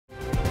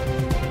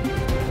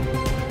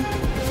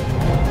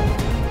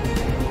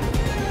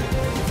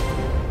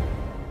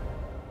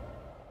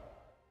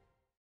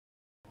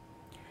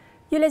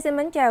Duy Lê xin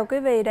mến chào quý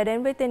vị đã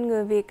đến với tin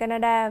Người Việt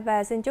Canada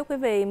và xin chúc quý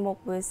vị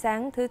một buổi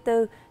sáng thứ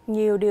Tư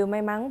nhiều điều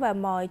may mắn và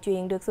mọi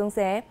chuyện được suôn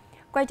sẻ.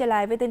 Quay trở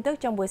lại với tin tức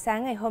trong buổi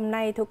sáng ngày hôm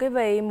nay, thưa quý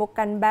vị, một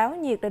cảnh báo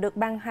nhiệt đã được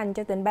ban hành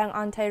cho tỉnh bang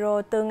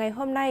Ontario từ ngày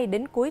hôm nay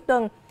đến cuối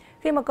tuần,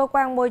 khi mà cơ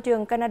quan môi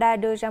trường Canada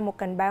đưa ra một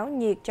cảnh báo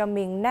nhiệt cho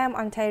miền Nam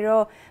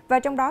Ontario và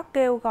trong đó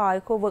kêu gọi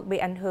khu vực bị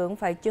ảnh hưởng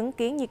phải chứng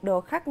kiến nhiệt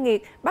độ khắc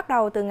nghiệt bắt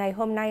đầu từ ngày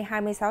hôm nay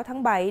 26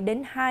 tháng 7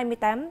 đến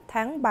 28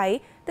 tháng 7,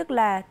 tức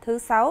là thứ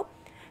Sáu.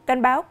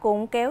 Cảnh báo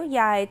cũng kéo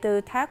dài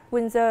từ thác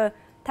Windsor,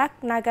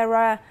 thác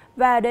Niagara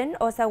và đến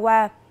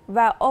Oshawa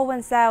và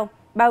Owen Sound,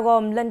 bao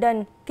gồm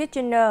London,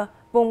 Kitchener,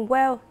 vùng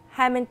Wales,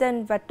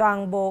 Hamilton và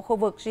toàn bộ khu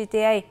vực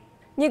GTA.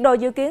 Nhiệt độ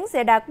dự kiến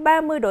sẽ đạt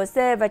 30 độ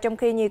C và trong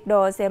khi nhiệt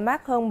độ sẽ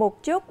mát hơn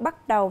một chút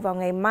bắt đầu vào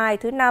ngày mai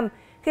thứ Năm,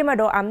 khi mà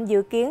độ ẩm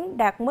dự kiến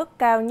đạt mức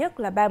cao nhất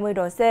là 30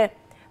 độ C.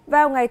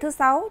 Vào ngày thứ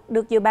Sáu,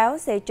 được dự báo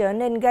sẽ trở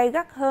nên gay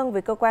gắt hơn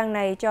vì cơ quan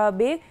này cho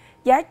biết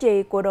giá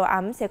trị của độ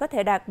ẩm sẽ có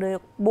thể đạt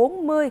được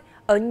 40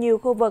 ở nhiều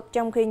khu vực,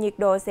 trong khi nhiệt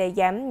độ sẽ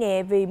giảm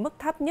nhẹ vì mức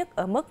thấp nhất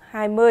ở mức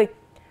 20.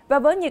 Và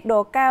với nhiệt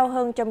độ cao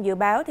hơn trong dự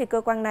báo thì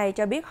cơ quan này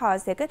cho biết họ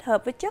sẽ kết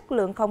hợp với chất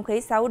lượng không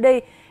khí xấu đi.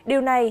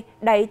 Điều này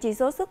đẩy chỉ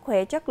số sức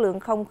khỏe chất lượng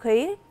không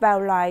khí vào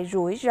loại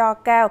rủi ro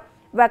cao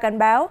và cảnh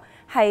báo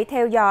hãy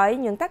theo dõi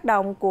những tác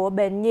động của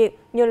bệnh nhiệt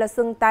như là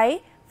sưng tấy,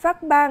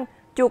 phát ban,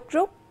 chuột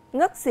rút,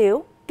 ngất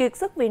xỉu, kiệt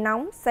sức vì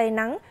nóng, say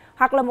nắng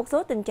hoặc là một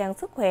số tình trạng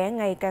sức khỏe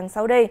ngày càng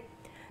xấu đi.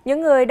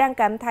 Những người đang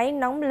cảm thấy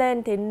nóng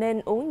lên thì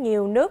nên uống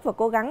nhiều nước và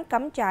cố gắng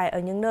cắm trại ở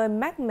những nơi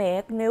mát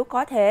mẻ nếu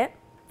có thể.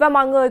 Và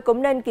mọi người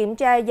cũng nên kiểm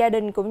tra gia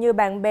đình cũng như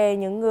bạn bè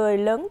những người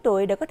lớn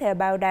tuổi để có thể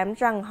bảo đảm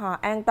rằng họ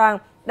an toàn.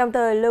 Đồng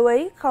thời lưu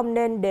ý không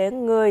nên để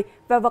người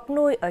và vật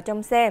nuôi ở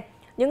trong xe.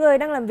 Những người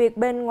đang làm việc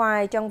bên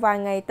ngoài trong vài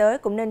ngày tới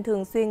cũng nên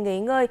thường xuyên nghỉ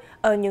ngơi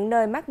ở những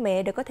nơi mát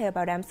mẻ để có thể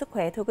bảo đảm sức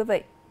khỏe, thưa quý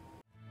vị.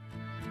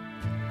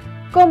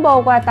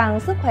 Combo quà tặng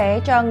sức khỏe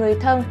cho người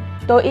thân,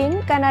 Tổ yến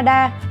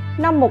Canada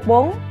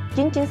 514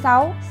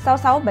 996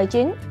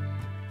 6679.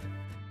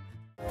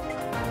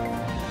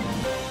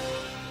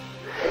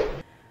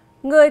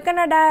 Người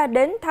Canada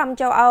đến thăm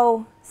châu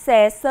Âu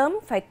sẽ sớm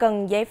phải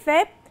cần giấy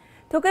phép.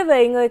 Thưa quý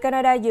vị, người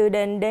Canada dự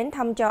định đến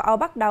thăm châu Âu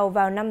bắt đầu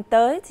vào năm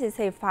tới thì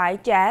sẽ phải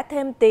trả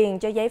thêm tiền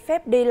cho giấy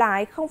phép đi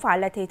lại, không phải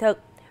là thị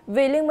thực.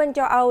 Vì Liên minh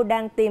châu Âu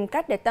đang tìm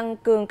cách để tăng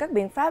cường các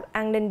biện pháp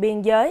an ninh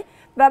biên giới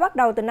và bắt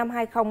đầu từ năm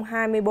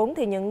 2024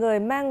 thì những người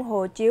mang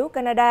hộ chiếu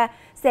Canada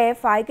sẽ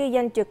phải ghi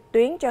danh trực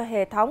tuyến cho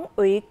hệ thống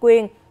ủy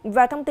quyền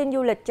và thông tin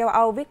du lịch châu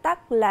Âu, viết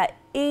tắt là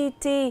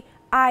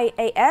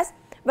ETIAS.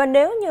 Và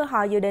nếu như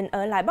họ dự định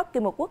ở lại bất kỳ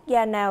một quốc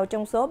gia nào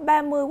trong số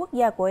 30 quốc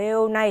gia của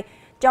EU này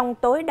trong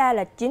tối đa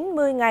là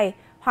 90 ngày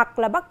hoặc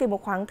là bất kỳ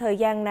một khoảng thời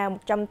gian nào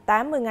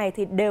 180 ngày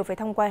thì đều phải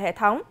thông qua hệ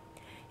thống.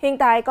 Hiện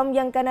tại, công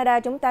dân Canada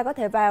chúng ta có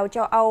thể vào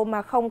châu Âu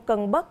mà không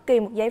cần bất kỳ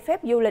một giấy phép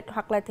du lịch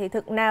hoặc là thị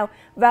thực nào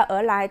và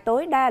ở lại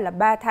tối đa là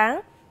 3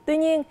 tháng. Tuy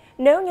nhiên,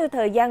 nếu như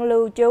thời gian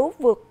lưu trú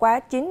vượt quá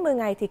 90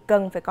 ngày thì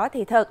cần phải có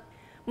thị thực.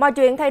 Mọi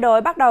chuyện thay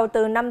đổi bắt đầu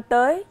từ năm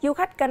tới, du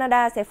khách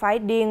Canada sẽ phải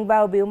điền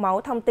vào biểu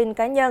mẫu thông tin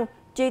cá nhân,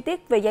 chi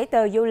tiết về giấy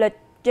tờ du lịch,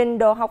 trình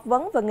độ học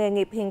vấn và nghề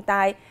nghiệp hiện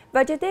tại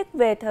và chi tiết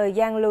về thời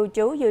gian lưu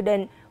trú dự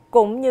định,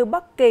 cũng như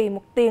bất kỳ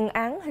một tiền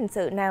án hình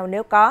sự nào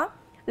nếu có.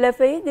 Lệ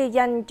phí ghi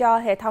danh cho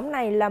hệ thống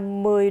này là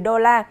 10 đô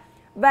la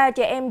và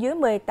trẻ em dưới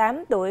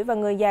 18 tuổi và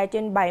người già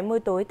trên 70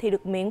 tuổi thì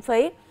được miễn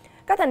phí.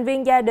 Các thành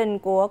viên gia đình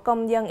của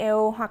công dân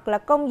EU hoặc là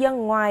công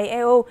dân ngoài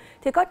EU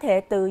thì có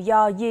thể tự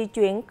do di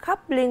chuyển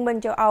khắp Liên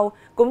minh châu Âu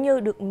cũng như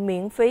được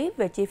miễn phí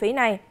về chi phí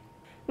này.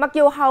 Mặc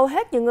dù hầu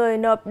hết những người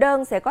nộp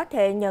đơn sẽ có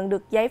thể nhận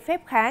được giấy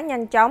phép khá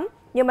nhanh chóng,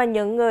 nhưng mà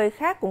những người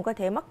khác cũng có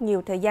thể mất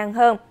nhiều thời gian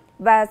hơn.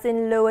 Và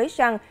xin lưu ý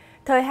rằng,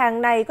 thời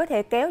hạn này có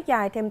thể kéo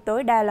dài thêm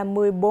tối đa là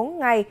 14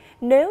 ngày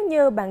nếu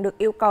như bạn được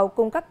yêu cầu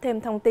cung cấp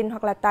thêm thông tin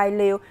hoặc là tài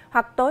liệu,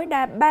 hoặc tối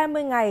đa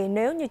 30 ngày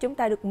nếu như chúng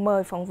ta được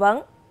mời phỏng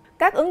vấn.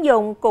 Các ứng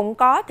dụng cũng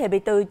có thể bị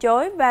từ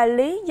chối và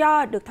lý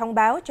do được thông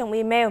báo trong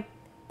email.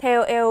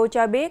 Theo EU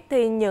cho biết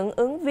thì những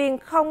ứng viên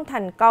không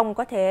thành công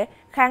có thể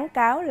kháng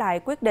cáo lại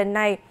quyết định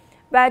này.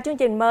 Và chương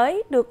trình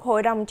mới được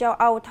Hội đồng châu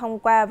Âu thông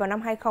qua vào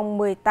năm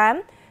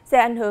 2018 sẽ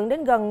ảnh hưởng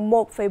đến gần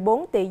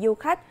 1,4 tỷ du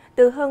khách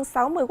từ hơn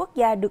 60 quốc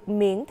gia được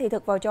miễn thị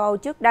thực vào châu Âu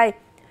trước đây.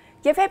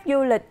 Giấy phép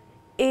du lịch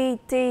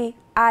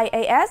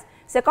ETIAS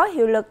sẽ có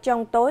hiệu lực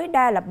trong tối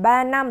đa là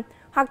 3 năm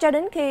hoặc cho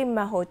đến khi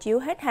mà hộ chiếu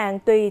hết hạn,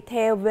 tùy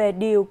theo về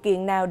điều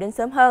kiện nào đến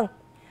sớm hơn.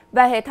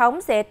 Và hệ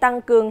thống sẽ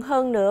tăng cường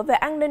hơn nữa về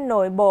an ninh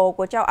nội bộ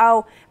của châu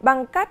Âu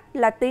bằng cách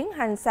là tiến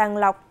hành sàng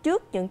lọc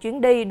trước những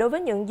chuyến đi đối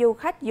với những du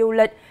khách du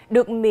lịch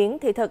được miễn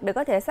thị thực để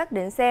có thể xác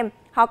định xem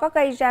họ có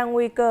gây ra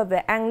nguy cơ về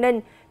an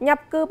ninh,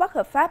 nhập cư bất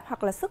hợp pháp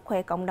hoặc là sức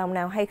khỏe cộng đồng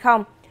nào hay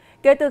không.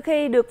 Kể từ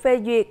khi được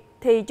phê duyệt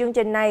thì chương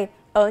trình này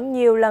ở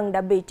nhiều lần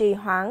đã bị trì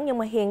hoãn, nhưng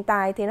mà hiện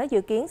tại thì nó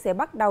dự kiến sẽ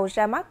bắt đầu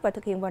ra mắt và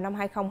thực hiện vào năm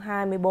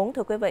 2024,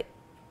 thưa quý vị.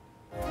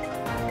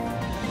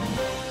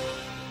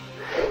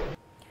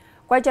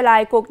 Quay trở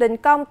lại cuộc đình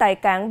công tại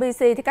cảng BC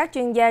thì các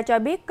chuyên gia cho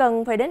biết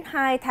cần phải đến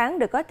 2 tháng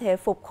để có thể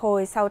phục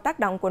hồi sau tác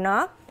động của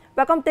nó.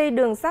 Và công ty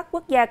đường sắt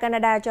quốc gia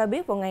Canada cho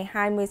biết vào ngày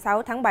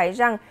 26 tháng 7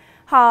 rằng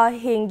Họ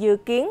hiện dự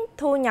kiến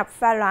thu nhập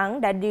pha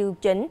loãng đã điều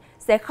chỉnh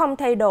sẽ không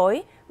thay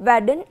đổi và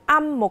đến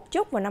âm một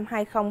chút vào năm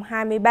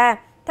 2023,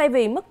 thay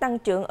vì mức tăng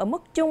trưởng ở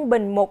mức trung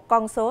bình một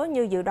con số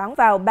như dự đoán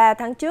vào 3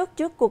 tháng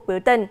trước cuộc biểu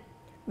tình.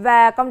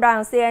 Và công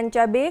đoàn CHÍNH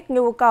cho biết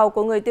nhu cầu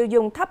của người tiêu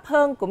dùng thấp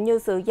hơn cũng như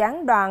sự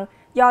gián đoạn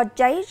do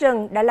cháy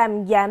rừng đã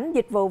làm giảm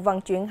dịch vụ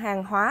vận chuyển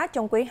hàng hóa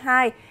trong quý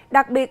 2,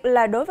 đặc biệt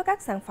là đối với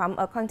các sản phẩm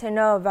ở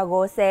container và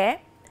gỗ xẻ.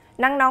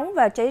 Nắng nóng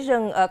và cháy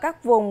rừng ở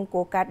các vùng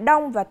của cả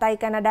Đông và Tây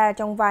Canada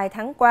trong vài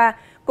tháng qua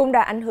cũng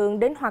đã ảnh hưởng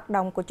đến hoạt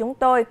động của chúng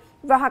tôi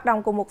và hoạt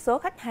động của một số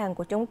khách hàng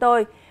của chúng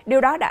tôi.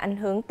 Điều đó đã ảnh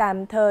hưởng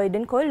tạm thời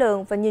đến khối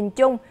lượng và nhìn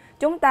chung,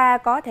 chúng ta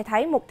có thể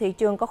thấy một thị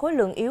trường có khối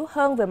lượng yếu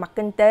hơn về mặt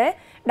kinh tế,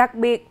 đặc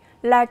biệt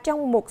là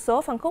trong một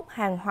số phân khúc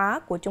hàng hóa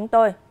của chúng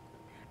tôi.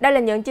 Đây là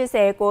những chia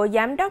sẻ của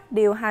Giám đốc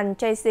điều hành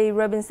Tracy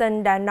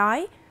Robinson đã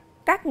nói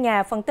các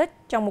nhà phân tích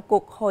trong một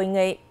cuộc hội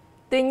nghị.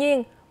 Tuy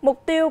nhiên,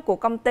 mục tiêu của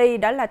công ty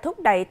đó là thúc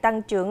đẩy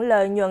tăng trưởng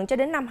lợi nhuận cho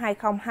đến năm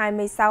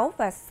 2026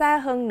 và xa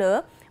hơn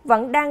nữa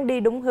vẫn đang đi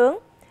đúng hướng.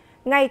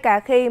 Ngay cả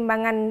khi mà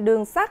ngành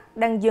đường sắt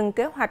đang dừng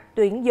kế hoạch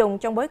tuyển dụng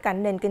trong bối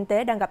cảnh nền kinh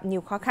tế đang gặp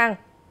nhiều khó khăn.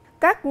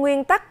 Các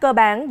nguyên tắc cơ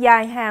bản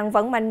dài hạn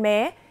vẫn mạnh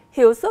mẽ,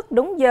 hiệu suất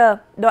đúng giờ,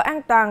 độ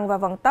an toàn và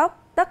vận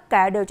tốc, tất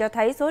cả đều cho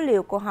thấy số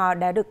liệu của họ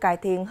đã được cải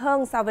thiện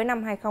hơn so với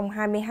năm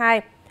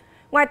 2022.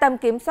 Ngoài tầm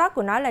kiểm soát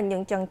của nó là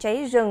những trận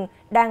cháy rừng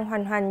đang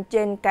hoành hành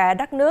trên cả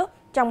đất nước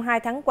trong 2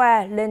 tháng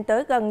qua lên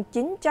tới gần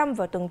 900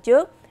 vào tuần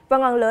trước, và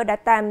ngọn lửa đã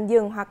tạm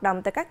dừng hoạt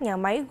động tại các nhà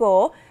máy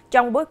gỗ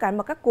trong bối cảnh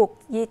mà các cuộc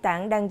di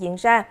tản đang diễn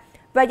ra.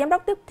 Và giám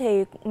đốc tiếp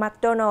thị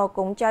McDonald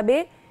cũng cho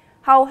biết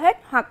hầu hết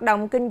hoạt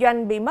động kinh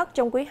doanh bị mất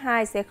trong quý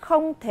 2 sẽ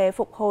không thể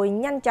phục hồi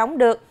nhanh chóng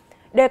được,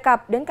 đề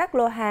cập đến các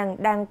lô hàng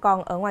đang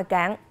còn ở ngoài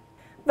cảng.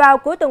 Vào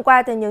cuối tuần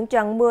qua, thì những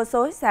trận mưa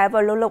xối xả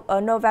và lũ lụt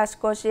ở Nova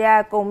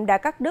Scotia cũng đã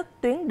cắt đứt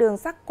tuyến đường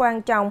sắt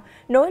quan trọng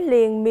nối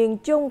liền miền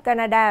Trung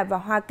Canada và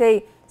Hoa Kỳ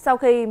sau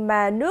khi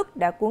mà nước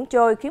đã cuốn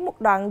trôi khiến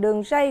một đoạn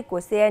đường ray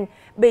của CN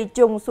bị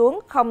trùng xuống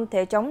không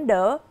thể chống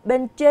đỡ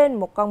bên trên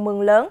một con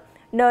mương lớn,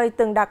 nơi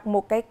từng đặt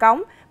một cái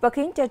cống và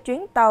khiến cho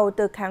chuyến tàu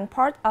từ cảng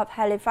Port of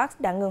Halifax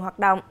đã ngừng hoạt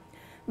động.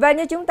 Và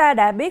như chúng ta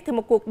đã biết thì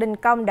một cuộc đình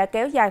công đã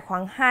kéo dài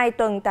khoảng 2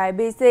 tuần tại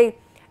BC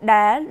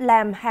đã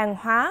làm hàng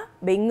hóa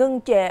bị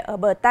ngưng trệ ở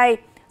bờ Tây.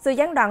 Sự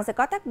gián đoạn sẽ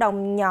có tác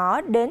động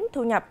nhỏ đến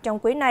thu nhập trong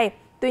quý này.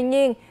 Tuy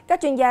nhiên,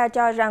 các chuyên gia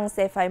cho rằng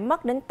sẽ phải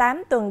mất đến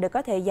 8 tuần để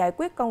có thể giải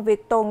quyết công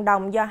việc tồn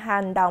đọng do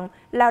hành động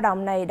lao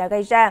động này đã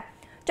gây ra.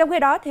 Trong khi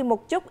đó, thì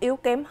một chút yếu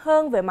kém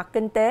hơn về mặt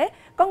kinh tế,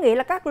 có nghĩa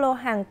là các lô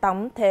hàng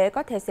tổng thể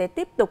có thể sẽ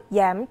tiếp tục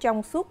giảm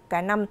trong suốt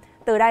cả năm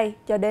từ đây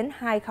cho đến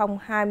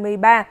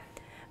 2023.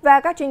 Và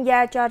các chuyên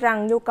gia cho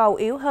rằng nhu cầu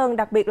yếu hơn,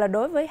 đặc biệt là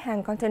đối với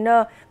hàng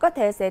container, có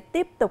thể sẽ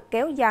tiếp tục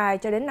kéo dài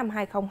cho đến năm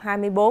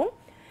 2024.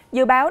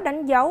 Dự báo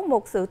đánh dấu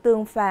một sự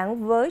tương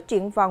phản với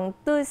triển vọng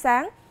tươi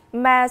sáng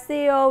mà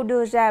CEO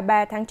đưa ra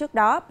 3 tháng trước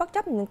đó, bất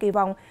chấp những kỳ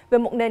vọng về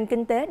một nền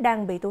kinh tế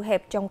đang bị thu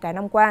hẹp trong cả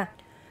năm qua.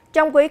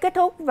 Trong quý kết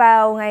thúc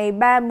vào ngày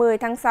 30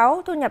 tháng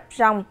 6, thu nhập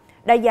ròng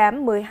đã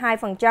giảm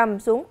 12%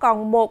 xuống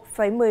còn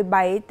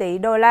 1,17 tỷ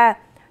đô la,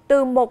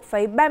 từ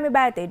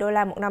 1,33 tỷ đô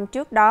la một năm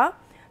trước đó.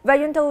 Và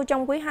doanh thu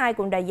trong quý 2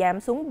 cũng đã giảm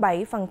xuống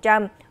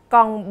 7%,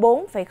 còn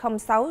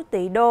 4,06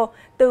 tỷ đô,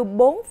 từ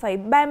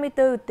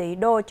 4,34 tỷ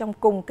đô trong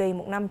cùng kỳ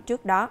một năm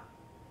trước đó.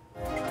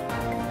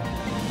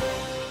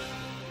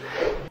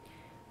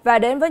 Và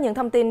đến với những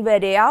thông tin về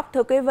địa ốc,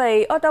 thưa quý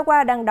vị,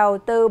 Ottawa đang đầu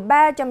tư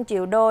 300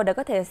 triệu đô để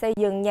có thể xây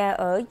dựng nhà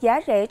ở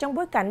giá rẻ trong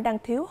bối cảnh đang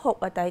thiếu hụt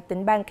ở tại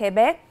tỉnh bang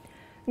Quebec.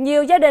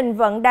 Nhiều gia đình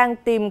vẫn đang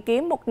tìm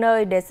kiếm một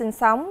nơi để sinh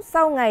sống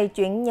sau ngày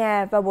chuyển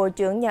nhà, và Bộ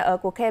trưởng Nhà ở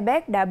của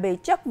Quebec đã bị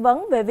chất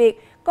vấn về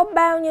việc có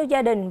bao nhiêu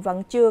gia đình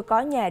vẫn chưa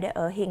có nhà để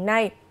ở hiện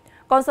nay.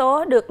 Con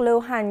số được lưu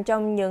hành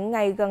trong những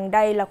ngày gần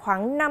đây là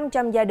khoảng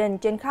 500 gia đình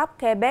trên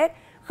khắp Quebec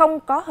không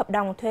có hợp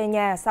đồng thuê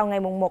nhà sau ngày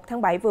 1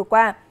 tháng 7 vừa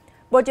qua.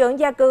 Bộ trưởng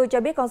Gia cư cho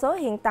biết con số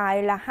hiện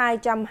tại là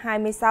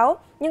 226,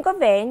 nhưng có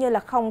vẻ như là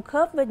không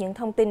khớp với những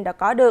thông tin đã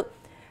có được.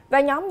 Và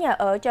nhóm nhà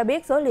ở cho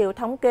biết số liệu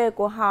thống kê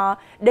của họ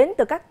đến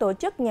từ các tổ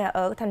chức nhà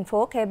ở thành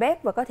phố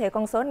Quebec, và có thể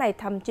con số này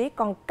thậm chí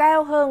còn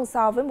cao hơn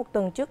so với một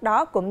tuần trước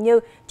đó cũng như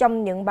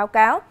trong những báo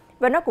cáo.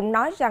 Và nó cũng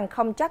nói rằng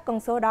không chắc con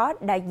số đó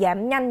đã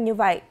giảm nhanh như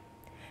vậy.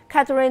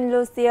 Catherine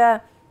Lucia,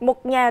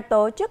 một nhà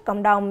tổ chức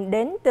cộng đồng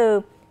đến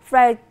từ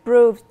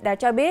Fredbrew đã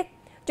cho biết,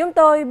 chúng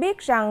tôi biết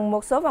rằng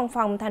một số văn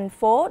phòng thành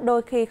phố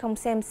đôi khi không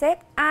xem xét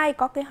ai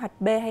có kế hoạch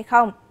B hay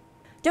không.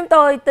 Chúng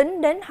tôi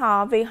tính đến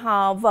họ vì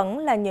họ vẫn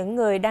là những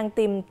người đang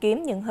tìm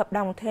kiếm những hợp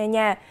đồng thuê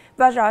nhà,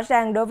 và rõ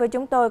ràng đối với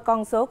chúng tôi,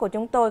 con số của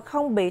chúng tôi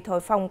không bị thổi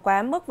phồng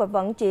quá mức và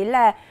vẫn chỉ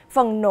là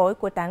phần nổi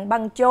của tảng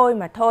băng trôi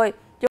mà thôi.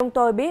 Chúng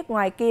tôi biết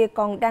ngoài kia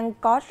còn đang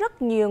có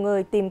rất nhiều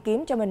người tìm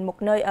kiếm cho mình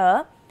một nơi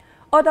ở.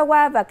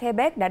 Ottawa và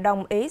Quebec đã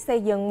đồng ý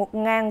xây dựng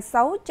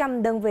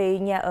 1.600 đơn vị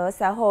nhà ở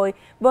xã hội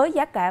với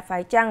giá cả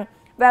phải chăng,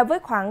 và với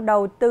khoản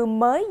đầu tư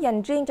mới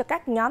dành riêng cho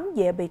các nhóm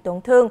dễ bị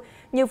tổn thương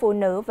như phụ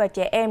nữ và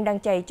trẻ em đang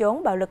chạy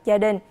trốn bạo lực gia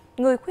đình,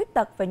 người khuyết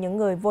tật và những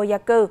người vô gia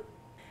cư.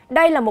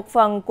 Đây là một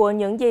phần của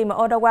những gì mà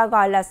Ottawa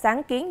gọi là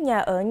sáng kiến nhà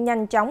ở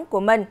nhanh chóng của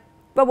mình.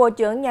 Và Bộ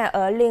trưởng Nhà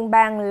ở Liên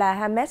bang là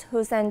Hamed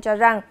Hussein cho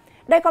rằng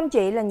Đây không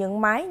chỉ là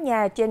những mái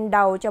nhà trên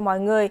đầu cho mọi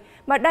người,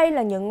 mà đây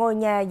là những ngôi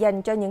nhà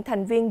dành cho những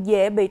thành viên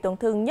dễ bị tổn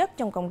thương nhất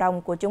trong cộng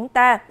đồng của chúng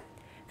ta.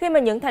 Khi mà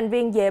những thành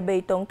viên dễ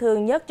bị tổn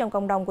thương nhất trong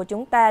cộng đồng của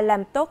chúng ta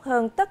làm tốt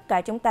hơn, tất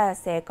cả chúng ta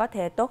sẽ có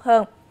thể tốt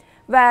hơn.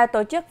 Và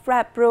tổ chức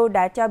Fabru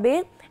đã cho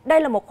biết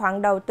đây là một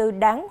khoản đầu tư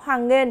đáng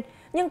hoan nghênh,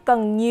 nhưng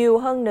cần nhiều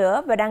hơn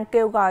nữa và đang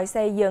kêu gọi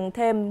xây dựng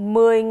thêm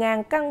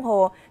 10.000 căn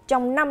hộ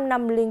trong 5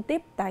 năm liên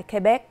tiếp tại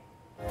Quebec.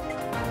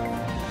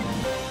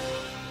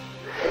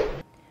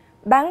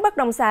 Bán bất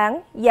động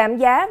sản, giảm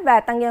giá và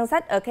tăng danh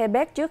sách ở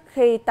Quebec trước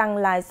khi tăng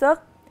lãi suất.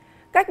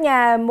 Các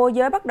nhà môi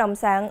giới bất động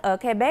sản ở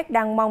Quebec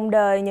đang mong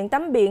đợi những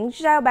tấm biển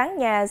rao bán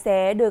nhà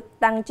sẽ được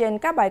tăng trên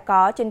các bãi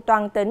cỏ trên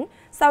toàn tỉnh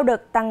sau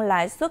đợt tăng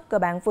lãi suất cơ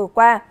bản vừa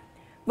qua.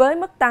 Với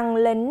mức tăng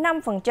lên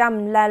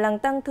 5% là lần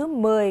tăng thứ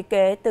 10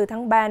 kể từ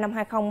tháng 3 năm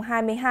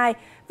 2022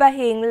 và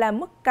hiện là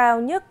mức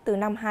cao nhất từ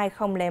năm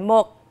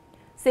 2001.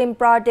 Sim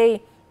Brody,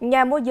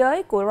 nhà môi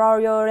giới của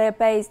Royal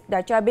LePage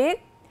đã cho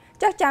biết,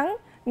 chắc chắn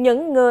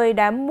những người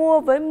đã mua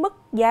với mức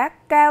giá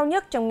cao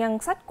nhất trong ngân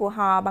sách của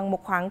họ bằng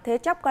một khoản thế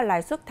chấp có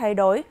lãi suất thay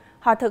đổi,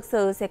 họ thực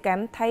sự sẽ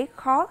cảm thấy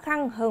khó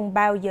khăn hơn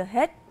bao giờ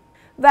hết.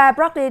 Và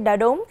Brody đã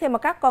đúng khi mà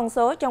các con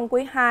số trong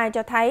quý 2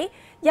 cho thấy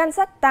danh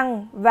sách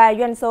tăng và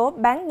doanh số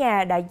bán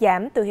nhà đã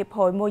giảm từ Hiệp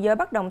hội Môi giới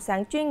Bất động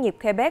sản chuyên nghiệp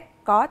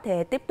Quebec có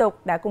thể tiếp tục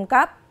đã cung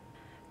cấp.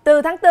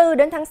 Từ tháng 4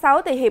 đến tháng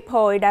 6 thì Hiệp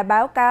hội đã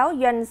báo cáo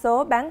doanh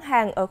số bán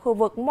hàng ở khu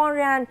vực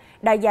Montreal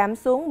đã giảm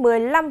xuống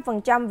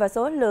 15% và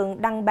số lượng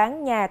đăng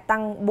bán nhà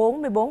tăng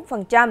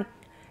 44%.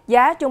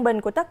 Giá trung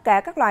bình của tất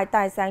cả các loại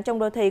tài sản trong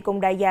đô thị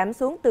cũng đã giảm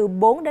xuống từ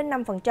 4 đến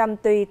 5%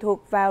 tùy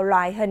thuộc vào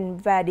loại hình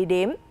và địa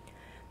điểm.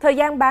 Thời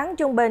gian bán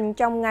trung bình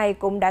trong ngày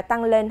cũng đã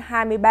tăng lên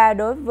 23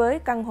 đối với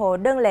căn hộ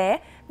đơn lẻ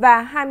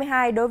và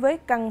 22 đối với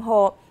căn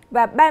hộ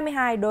và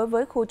 32 đối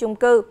với khu chung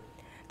cư.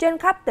 Trên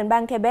khắp tỉnh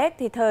bang Quebec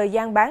thì thời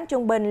gian bán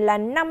trung bình là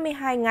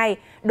 52 ngày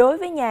đối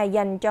với nhà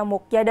dành cho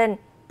một gia đình,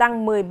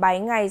 tăng 17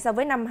 ngày so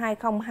với năm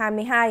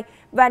 2022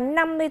 và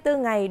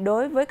 54 ngày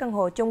đối với căn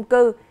hộ chung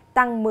cư,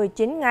 tăng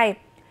 19 ngày.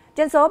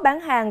 Doanh số bán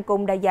hàng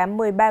cũng đã giảm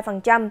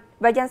 13%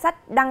 và danh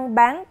sách đăng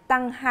bán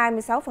tăng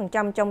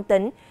 26% trong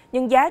tỉnh,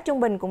 nhưng giá trung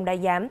bình cũng đã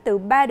giảm từ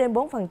 3 đến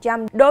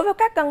 4% đối với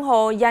các căn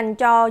hộ dành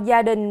cho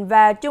gia đình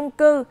và chung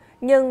cư,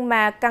 nhưng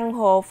mà căn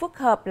hộ phức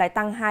hợp lại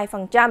tăng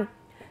 2%.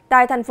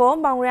 Tại thành phố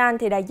Montreal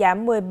thì đã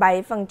giảm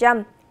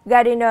 17%,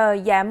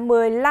 Gardiner giảm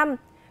 15%,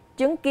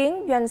 chứng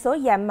kiến doanh số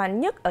giảm mạnh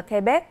nhất ở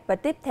Quebec và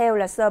tiếp theo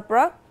là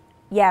Sherbrooke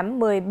giảm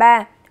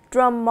 13%,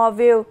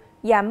 Drummondville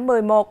giảm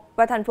 11%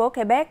 và thành phố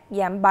Quebec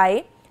giảm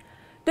 7%.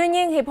 Tuy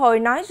nhiên, Hiệp hội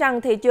nói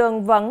rằng thị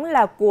trường vẫn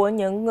là của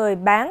những người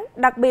bán,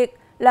 đặc biệt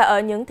là ở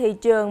những thị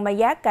trường mà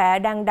giá cả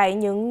đang đẩy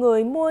những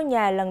người mua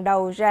nhà lần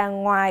đầu ra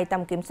ngoài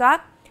tầm kiểm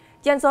soát.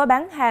 Doanh số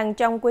bán hàng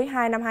trong quý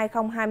 2 năm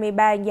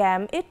 2023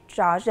 giảm ít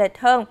rõ rệt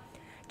hơn.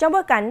 Trong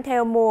bối cảnh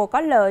theo mùa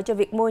có lợi cho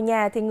việc mua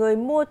nhà thì người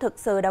mua thực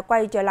sự đã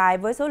quay trở lại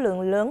với số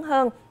lượng lớn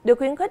hơn, được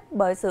khuyến khích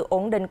bởi sự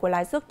ổn định của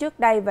lãi suất trước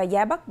đây và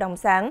giá bất động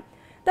sản.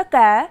 Tất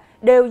cả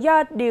đều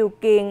do điều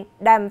kiện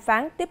đàm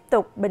phán tiếp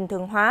tục bình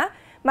thường hóa.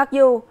 Mặc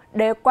dù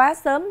để quá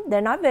sớm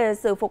để nói về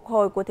sự phục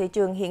hồi của thị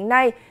trường hiện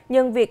nay,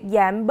 nhưng việc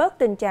giảm bớt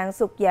tình trạng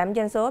sụt giảm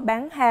doanh số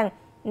bán hàng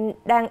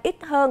đang ít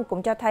hơn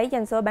cũng cho thấy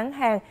doanh số bán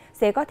hàng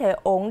sẽ có thể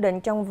ổn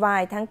định trong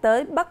vài tháng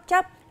tới bất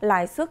chấp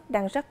lãi suất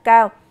đang rất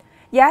cao.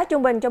 Giá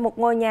trung bình cho một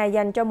ngôi nhà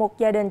dành cho một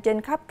gia đình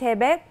trên khắp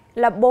Quebec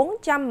là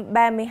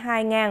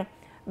 432.000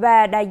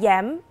 và đã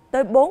giảm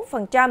tới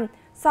 4%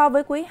 so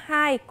với quý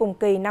 2 cùng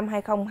kỳ năm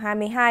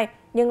 2022,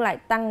 nhưng lại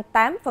tăng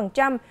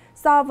 8%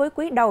 so với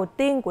quý đầu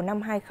tiên của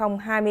năm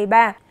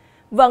 2023.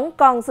 Vẫn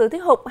còn sự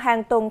thiếu hụt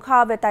hàng tồn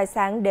kho về tài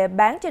sản để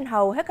bán trên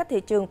hầu hết các thị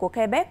trường của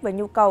Quebec và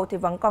nhu cầu thì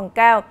vẫn còn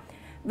cao.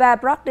 Và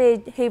Brody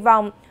hy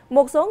vọng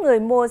một số người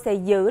mua sẽ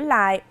giữ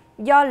lại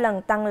do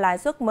lần tăng lãi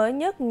suất mới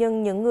nhất,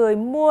 nhưng những người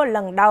mua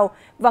lần đầu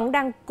vẫn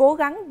đang cố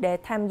gắng để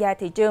tham gia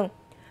thị trường.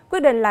 Quyết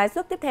định lãi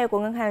suất tiếp theo của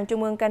Ngân hàng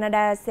Trung ương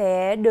Canada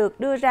sẽ được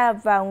đưa ra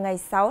vào ngày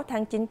 6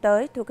 tháng 9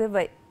 tới, thưa quý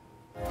vị.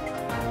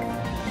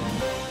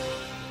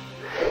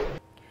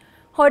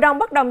 Hội đồng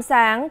bất động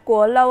sản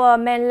của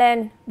Lower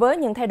Mainland với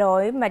những thay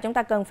đổi mà chúng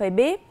ta cần phải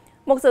biết.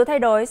 Một sự thay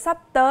đổi sắp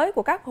tới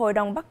của các hội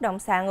đồng bất động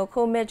sản ở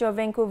khu Metro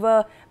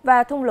Vancouver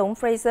và thung lũng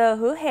Fraser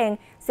hứa hẹn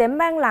sẽ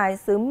mang lại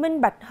sự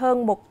minh bạch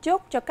hơn một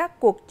chút cho các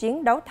cuộc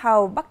chiến đấu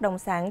thầu bất động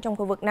sản trong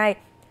khu vực này.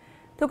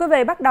 Thưa quý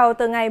vị, bắt đầu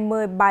từ ngày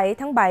 17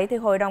 tháng 7 thì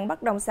Hội đồng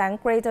bất động sản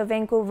Greater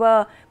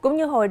Vancouver cũng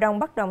như Hội đồng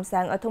bất động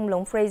sản ở thung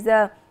lũng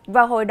Fraser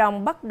và Hội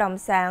đồng bất động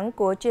sản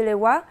của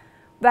Chilliwack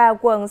và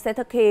quận sẽ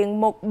thực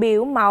hiện một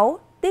biểu mẫu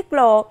tiết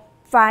lộ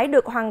phải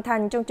được hoàn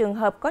thành trong trường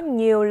hợp có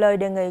nhiều lời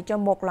đề nghị cho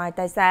một loại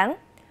tài sản.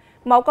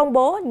 Mẫu công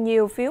bố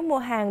nhiều phiếu mua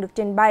hàng được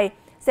trình bày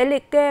sẽ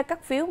liệt kê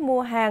các phiếu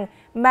mua hàng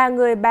mà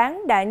người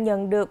bán đã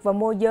nhận được và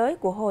môi giới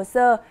của hồ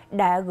sơ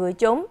đã gửi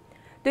chúng.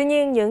 Tuy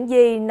nhiên, những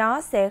gì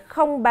nó sẽ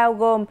không bao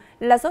gồm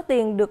là số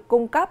tiền được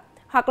cung cấp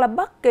hoặc là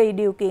bất kỳ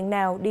điều kiện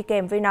nào đi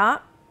kèm với nó.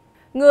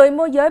 Người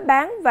môi giới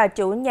bán và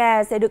chủ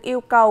nhà sẽ được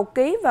yêu cầu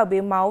ký vào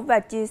biểu mẫu và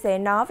chia sẻ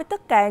nó với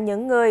tất cả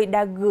những người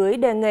đã gửi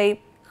đề nghị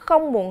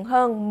không muộn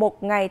hơn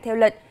một ngày theo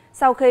lịch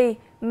sau khi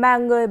mà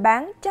người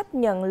bán chấp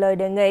nhận lời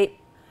đề nghị.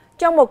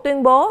 Trong một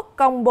tuyên bố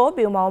công bố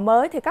biểu mẫu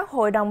mới, thì các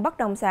hội đồng bất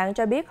động sản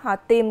cho biết họ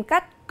tìm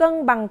cách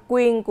cân bằng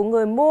quyền của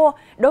người mua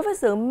đối với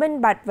sự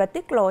minh bạch và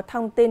tiết lộ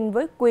thông tin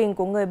với quyền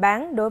của người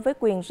bán đối với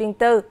quyền riêng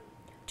tư.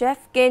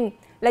 KINH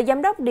là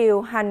giám đốc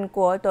điều hành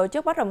của tổ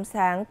chức bất động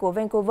sản của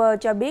Vancouver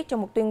cho biết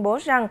trong một tuyên bố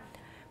rằng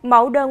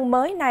mẫu đơn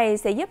mới này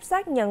sẽ giúp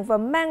xác nhận và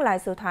mang lại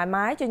sự thoải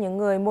mái cho những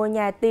người mua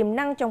nhà tiềm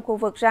năng trong khu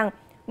vực rằng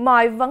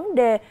mọi vấn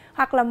đề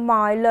hoặc là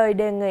mọi lời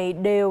đề nghị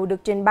đều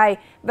được trình bày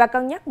và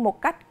cân nhắc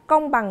một cách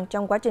công bằng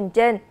trong quá trình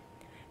trên.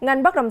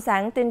 Ngành bất động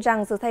sản tin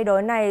rằng sự thay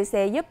đổi này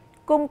sẽ giúp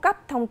cung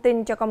cấp thông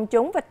tin cho công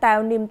chúng và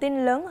tạo niềm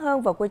tin lớn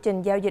hơn vào quy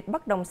trình giao dịch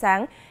bất động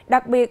sản,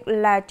 đặc biệt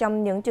là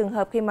trong những trường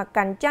hợp khi mà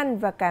cạnh tranh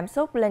và cảm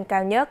xúc lên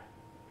cao nhất.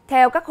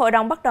 Theo các hội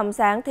đồng bất động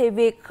sản, thì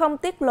việc không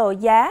tiết lộ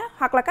giá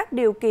hoặc là các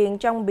điều kiện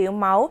trong biểu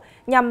mẫu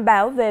nhằm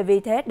bảo vệ vị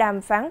thế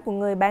đàm phán của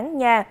người bán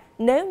nhà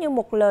nếu như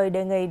một lời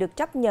đề nghị được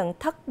chấp nhận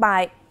thất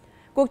bại.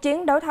 Cuộc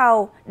chiến đấu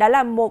thầu đã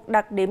là một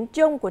đặc điểm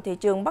chung của thị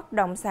trường bất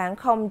động sản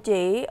không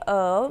chỉ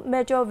ở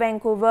Metro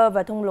Vancouver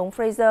và thung lũng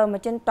Fraser mà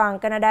trên toàn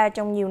Canada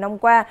trong nhiều năm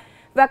qua.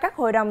 Và các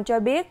hội đồng cho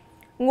biết,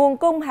 nguồn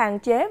cung hạn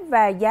chế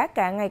và giá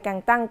cả ngày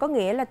càng tăng có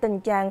nghĩa là tình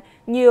trạng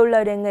nhiều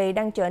lời đề nghị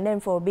đang trở nên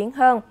phổ biến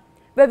hơn.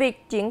 Về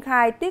việc triển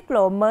khai tiết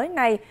lộ mới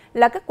này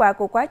là kết quả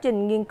của quá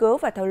trình nghiên cứu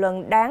và thảo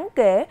luận đáng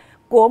kể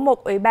của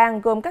một ủy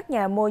ban gồm các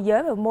nhà môi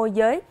giới và môi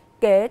giới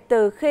kể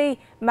từ khi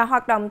mà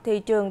hoạt động thị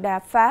trường đã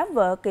phá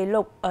vỡ kỷ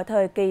lục ở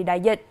thời kỳ đại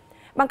dịch,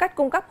 bằng cách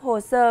cung cấp hồ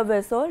sơ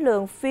về số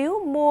lượng phiếu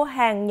mua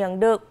hàng nhận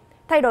được.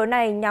 Thay đổi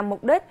này nhằm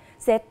mục đích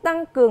sẽ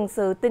tăng cường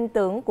sự tin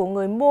tưởng của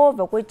người mua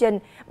vào quy trình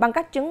bằng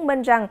cách chứng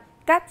minh rằng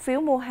các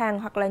phiếu mua hàng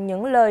hoặc là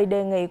những lời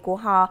đề nghị của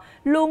họ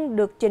luôn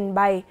được trình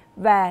bày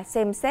và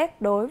xem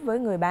xét đối với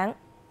người bán.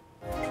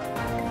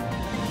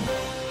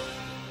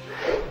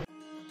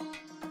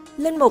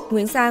 Linh mục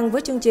Nguyễn Sang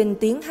với chương trình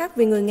Tiếng hát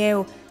vì người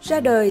nghèo ra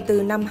đời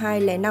từ năm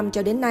 2005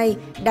 cho đến nay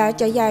đã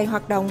trải dài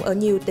hoạt động ở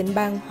nhiều tỉnh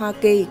bang Hoa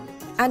Kỳ,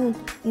 Anh,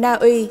 Na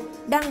Uy,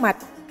 Đan Mạch,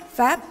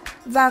 Pháp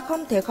và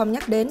không thể không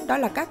nhắc đến đó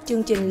là các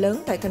chương trình lớn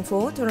tại thành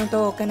phố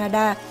Toronto,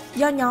 Canada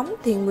do nhóm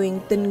thiện nguyện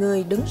Tình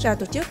Người đứng ra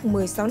tổ chức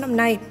 16 năm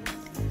nay.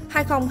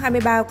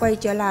 2023 quay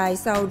trở lại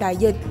sau đại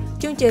dịch,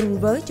 chương trình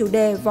với chủ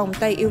đề Vòng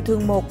tay yêu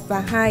thương 1 và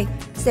 2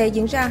 sẽ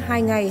diễn ra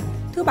 2 ngày,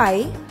 thứ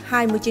Bảy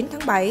 29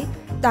 tháng 7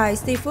 tại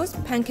Seafood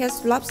Pancake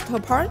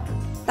Lobster Park,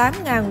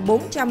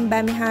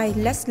 8432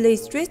 Leslie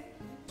Street,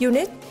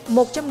 Unit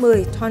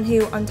 110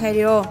 Thornhill,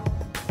 Ontario.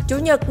 Chủ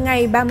nhật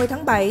ngày 30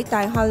 tháng 7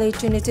 tại Holy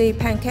Trinity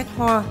Pancake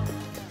Hall,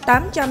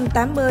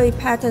 880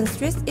 Patton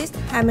Street, East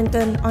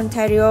Hamilton,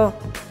 Ontario,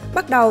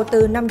 bắt đầu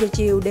từ 5 giờ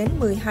chiều đến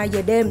 12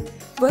 giờ đêm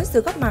với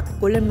sự góp mặt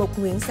của Linh mục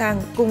Nguyễn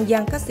Sang cùng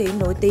dàn ca sĩ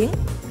nổi tiếng.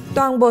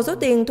 Toàn bộ số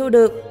tiền thu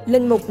được,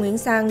 Linh mục Nguyễn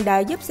Sang đã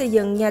giúp xây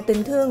dựng nhà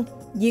tình thương,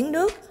 giếng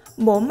nước,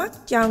 mổ mắt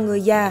cho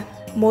người già,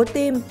 mổ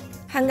tim,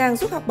 hàng ngàn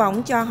suất học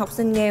bổng cho học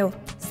sinh nghèo,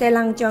 xe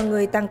lăn cho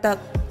người tàn tật,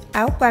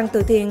 áo quan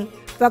từ thiện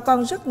và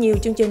còn rất nhiều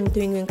chương trình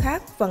thiện nguyện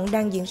khác vẫn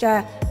đang diễn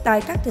ra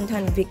tại các tỉnh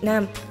thành Việt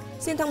Nam.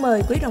 Xin thân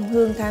mời quý đồng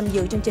hương tham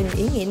dự chương trình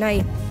ý nghĩa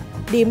này.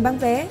 Điểm bán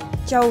vé,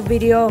 Châu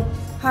Video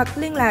hoặc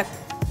liên lạc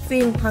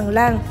phim Hoàng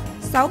Lan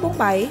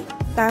 647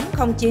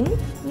 809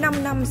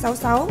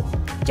 5566,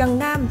 Trần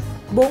Nam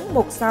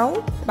 416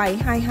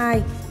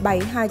 722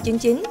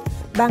 7299.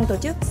 Ban tổ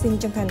chức xin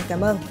chân thành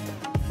cảm ơn.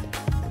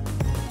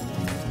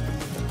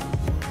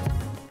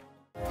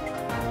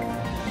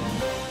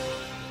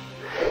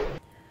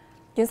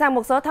 Chuyển sang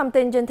một số thông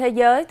tin trên thế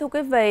giới. Thưa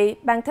quý vị,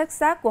 bang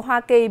Texas của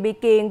Hoa Kỳ bị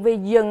kiện vì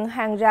dựng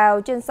hàng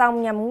rào trên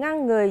sông nhằm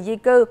ngăn người di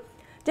cư.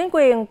 Chính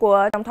quyền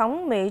của Tổng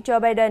thống Mỹ Joe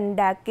Biden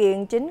đã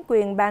kiện chính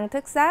quyền bang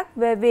Texas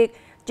về việc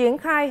triển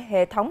khai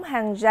hệ thống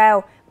hàng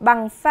rào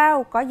bằng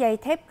phao có dây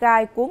thép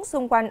gai cuốn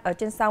xung quanh ở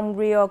trên sông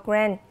Rio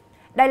Grande.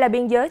 Đây là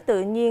biên giới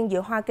tự nhiên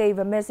giữa Hoa Kỳ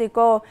và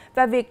Mexico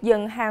và việc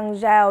dựng hàng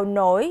rào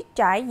nổi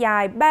trải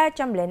dài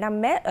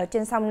 305 mét ở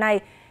trên sông này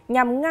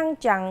nhằm ngăn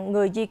chặn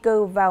người di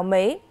cư vào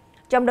Mỹ.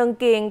 Trong đơn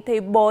kiện, thì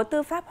Bộ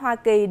Tư pháp Hoa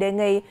Kỳ đề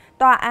nghị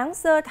Tòa án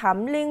sơ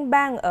thẩm liên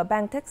bang ở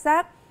bang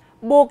Texas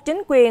buộc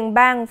chính quyền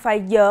bang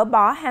phải dỡ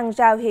bỏ hàng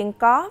rào hiện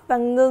có và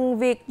ngừng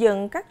việc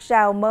dựng các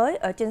rào mới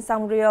ở trên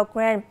sông Rio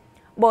Grande.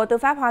 Bộ Tư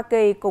pháp Hoa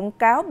Kỳ cũng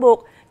cáo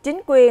buộc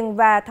chính quyền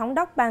và thống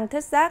đốc bang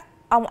Texas,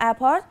 ông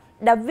Abbott,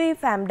 đã vi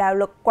phạm đạo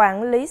luật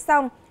quản lý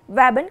sông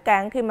và bến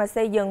cảng khi mà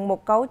xây dựng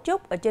một cấu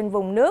trúc ở trên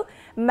vùng nước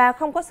mà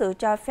không có sự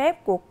cho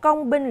phép của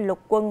công binh lục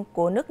quân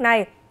của nước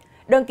này.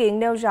 Đơn kiện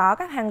nêu rõ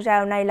các hàng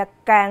rào này là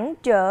cản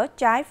trở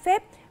trái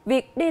phép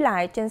việc đi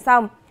lại trên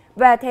sông.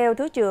 Và theo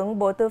Thứ trưởng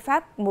Bộ Tư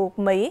pháp một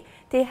Mỹ,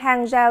 thì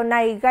hàng rào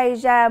này gây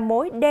ra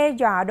mối đe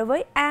dọa đối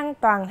với an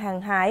toàn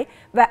hàng hải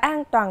và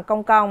an toàn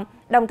công cộng,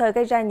 đồng thời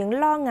gây ra những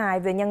lo ngại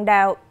về nhân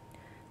đạo.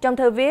 Trong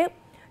thư viết,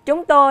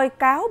 chúng tôi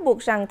cáo buộc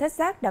rằng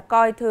Texas đã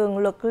coi thường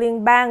luật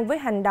liên bang với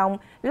hành động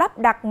lắp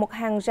đặt một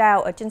hàng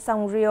rào ở trên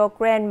sông Rio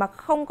Grande mà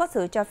không có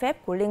sự cho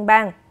phép của liên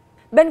bang.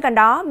 Bên cạnh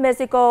đó,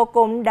 Mexico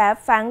cũng đã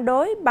phản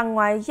đối bằng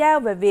ngoại giao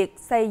về việc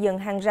xây dựng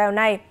hàng rào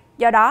này.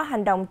 Do đó,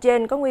 hành động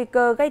trên có nguy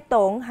cơ gây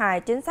tổn hại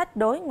chính sách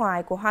đối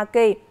ngoại của Hoa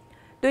Kỳ.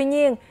 Tuy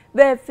nhiên,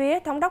 về phía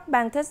thống đốc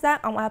bang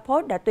Texas, ông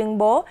Abbott đã tuyên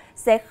bố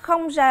sẽ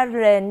không ra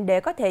lệnh để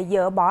có thể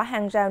dỡ bỏ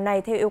hàng rào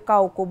này theo yêu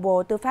cầu của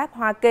Bộ Tư pháp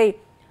Hoa Kỳ.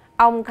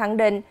 Ông khẳng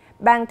định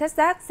bang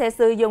Texas sẽ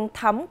sử dụng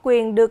thẩm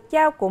quyền được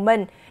giao của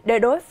mình để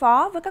đối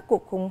phó với các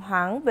cuộc khủng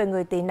hoảng về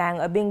người tị nạn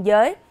ở biên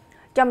giới.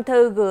 Trong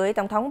thư gửi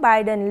Tổng thống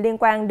Biden liên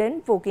quan đến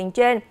vụ kiện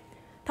trên,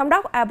 thống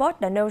đốc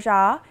Abbott đã nêu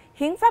rõ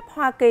hiến pháp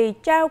Hoa Kỳ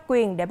trao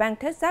quyền để bang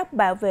Texas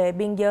bảo vệ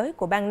biên giới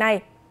của bang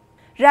này.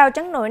 Rào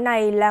chắn nổi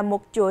này là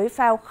một chuỗi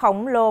phao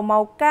khổng lồ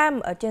màu cam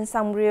ở trên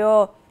sông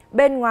Rio,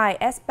 bên ngoài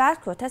Espas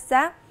của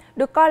Texas,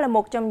 được coi là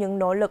một trong những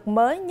nỗ lực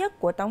mới nhất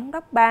của thống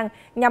đốc bang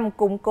nhằm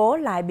củng cố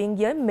lại biên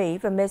giới Mỹ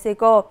và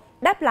Mexico,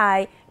 đáp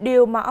lại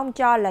điều mà ông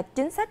cho là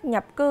chính sách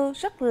nhập cư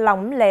rất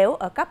lỏng lẻo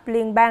ở cấp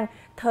liên bang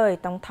thời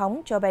Tổng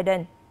thống Joe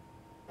Biden.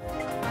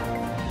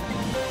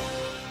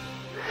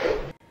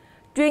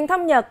 Truyền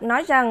thông Nhật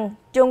nói rằng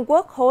Trung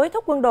Quốc hối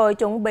thúc quân đội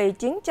chuẩn bị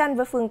chiến tranh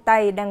với phương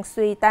Tây đang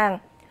suy tàn.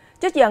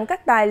 Trích dẫn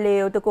các tài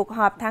liệu từ cuộc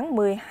họp tháng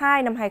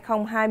 12 năm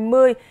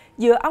 2020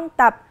 giữa ông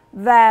Tập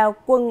và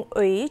Quân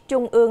ủy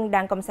Trung ương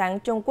Đảng Cộng sản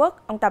Trung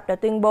Quốc, ông Tập đã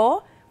tuyên bố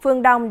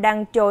phương Đông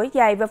đang trỗi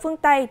dậy và phương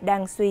Tây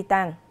đang suy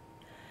tàn.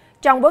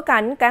 Trong bối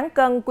cảnh cán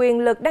cân quyền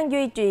lực đang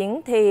di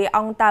chuyển, thì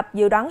ông Tập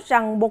dự đoán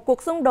rằng một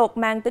cuộc xung đột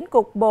mang tính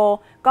cục bộ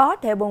có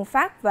thể bùng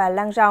phát và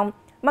lan rộng,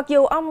 mặc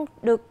dù ông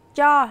được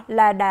cho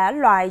là đã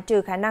loại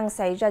trừ khả năng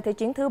xảy ra Thế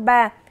chiến thứ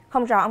ba.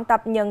 Không rõ ông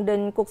Tập nhận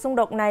định cuộc xung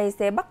đột này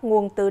sẽ bắt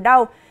nguồn từ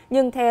đâu,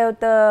 nhưng theo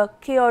tờ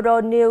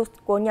Kyodo News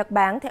của Nhật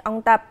Bản thì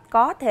ông Tập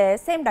có thể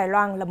xem Đài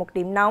Loan là một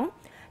điểm nóng.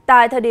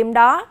 Tại thời điểm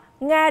đó,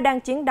 Nga đang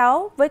chiến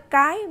đấu với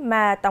cái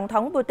mà Tổng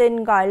thống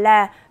Putin gọi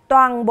là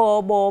toàn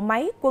bộ bộ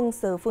máy quân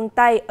sự phương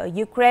Tây ở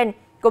Ukraine,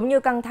 cũng như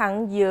căng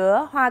thẳng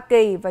giữa Hoa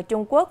Kỳ và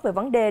Trung Quốc về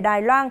vấn đề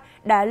Đài Loan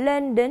đã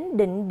lên đến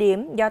đỉnh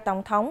điểm do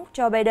Tổng thống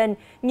Joe Biden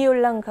nhiều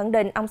lần khẳng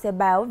định ông sẽ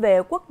bảo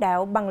vệ quốc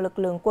đảo bằng lực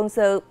lượng quân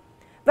sự.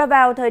 Và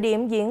vào thời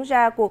điểm diễn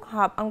ra cuộc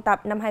họp ông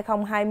Tập năm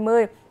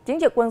 2020,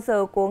 chiến dịch quân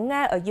sự của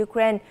Nga ở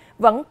Ukraine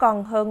vẫn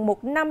còn hơn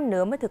một năm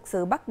nữa mới thực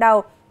sự bắt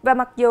đầu. Và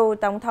mặc dù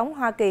Tổng thống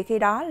Hoa Kỳ khi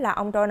đó là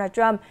ông Donald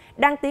Trump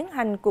đang tiến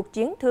hành cuộc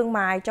chiến thương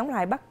mại chống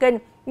lại Bắc Kinh,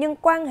 nhưng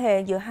quan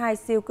hệ giữa hai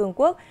siêu cường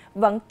quốc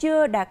vẫn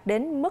chưa đạt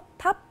đến mức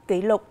thấp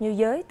kỷ lục như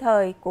dưới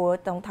thời của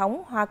Tổng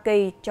thống Hoa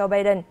Kỳ Joe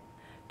Biden.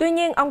 Tuy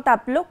nhiên, ông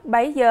Tập lúc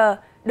bấy giờ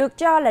được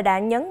cho là đã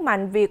nhấn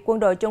mạnh việc quân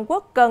đội Trung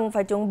Quốc cần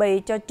phải chuẩn bị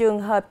cho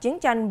trường hợp chiến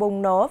tranh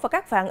bùng nổ và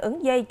các phản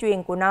ứng dây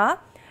chuyền của nó,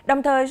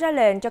 đồng thời ra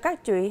lệnh cho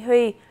các chỉ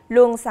huy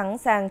luôn sẵn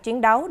sàng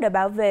chiến đấu để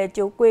bảo vệ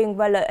chủ quyền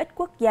và lợi ích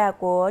quốc gia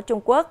của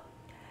Trung Quốc.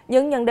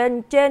 Những nhận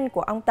định trên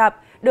của ông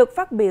Tập được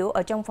phát biểu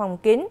ở trong phòng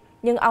kín,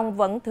 nhưng ông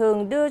vẫn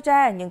thường đưa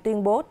ra những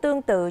tuyên bố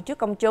tương tự trước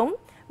công chúng,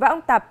 và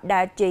ông Tập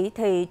đã chỉ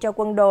thị cho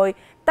quân đội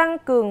tăng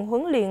cường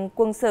huấn luyện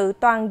quân sự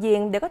toàn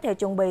diện để có thể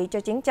chuẩn bị cho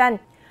chiến tranh.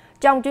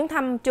 Trong chuyến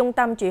thăm trung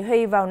tâm chỉ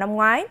huy vào năm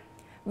ngoái,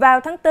 vào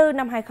tháng 4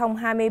 năm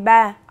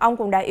 2023, ông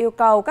cũng đã yêu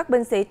cầu các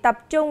binh sĩ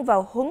tập trung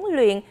vào huấn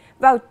luyện,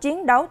 vào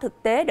chiến đấu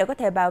thực tế để có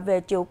thể bảo vệ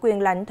chủ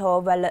quyền lãnh thổ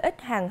và lợi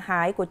ích hàng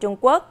hải của Trung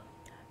Quốc.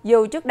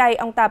 Dù trước đây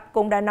ông Tập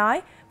cũng đã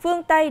nói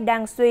phương Tây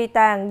đang suy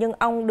tàn, nhưng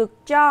ông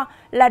được cho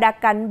là đã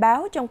cảnh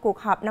báo trong cuộc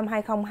họp năm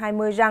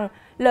 2020 rằng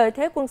lợi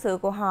thế quân sự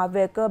của họ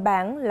về cơ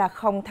bản là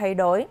không thay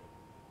đổi.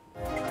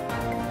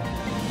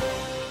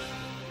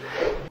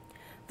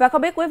 Và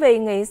không biết quý vị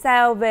nghĩ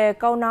sao về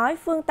câu nói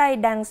phương Tây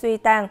đang suy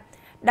tàn?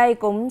 Đây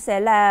cũng sẽ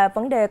là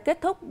vấn đề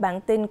kết thúc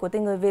bản tin của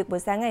tin Người Việt buổi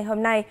sáng ngày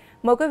hôm nay.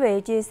 Mời quý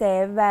vị chia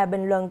sẻ và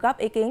bình luận góp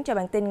ý kiến cho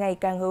bản tin ngày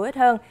càng hữu ích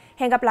hơn.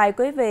 Hẹn gặp lại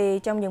quý vị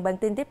trong những bản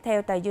tin tiếp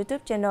theo tại YouTube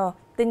channel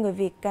Tin Người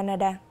Việt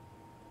Canada.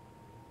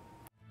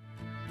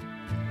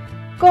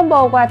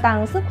 Combo quà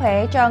tặng sức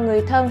khỏe cho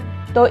người thân,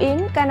 tổ yến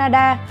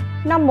Canada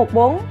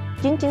 514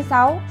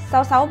 996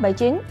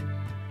 6679.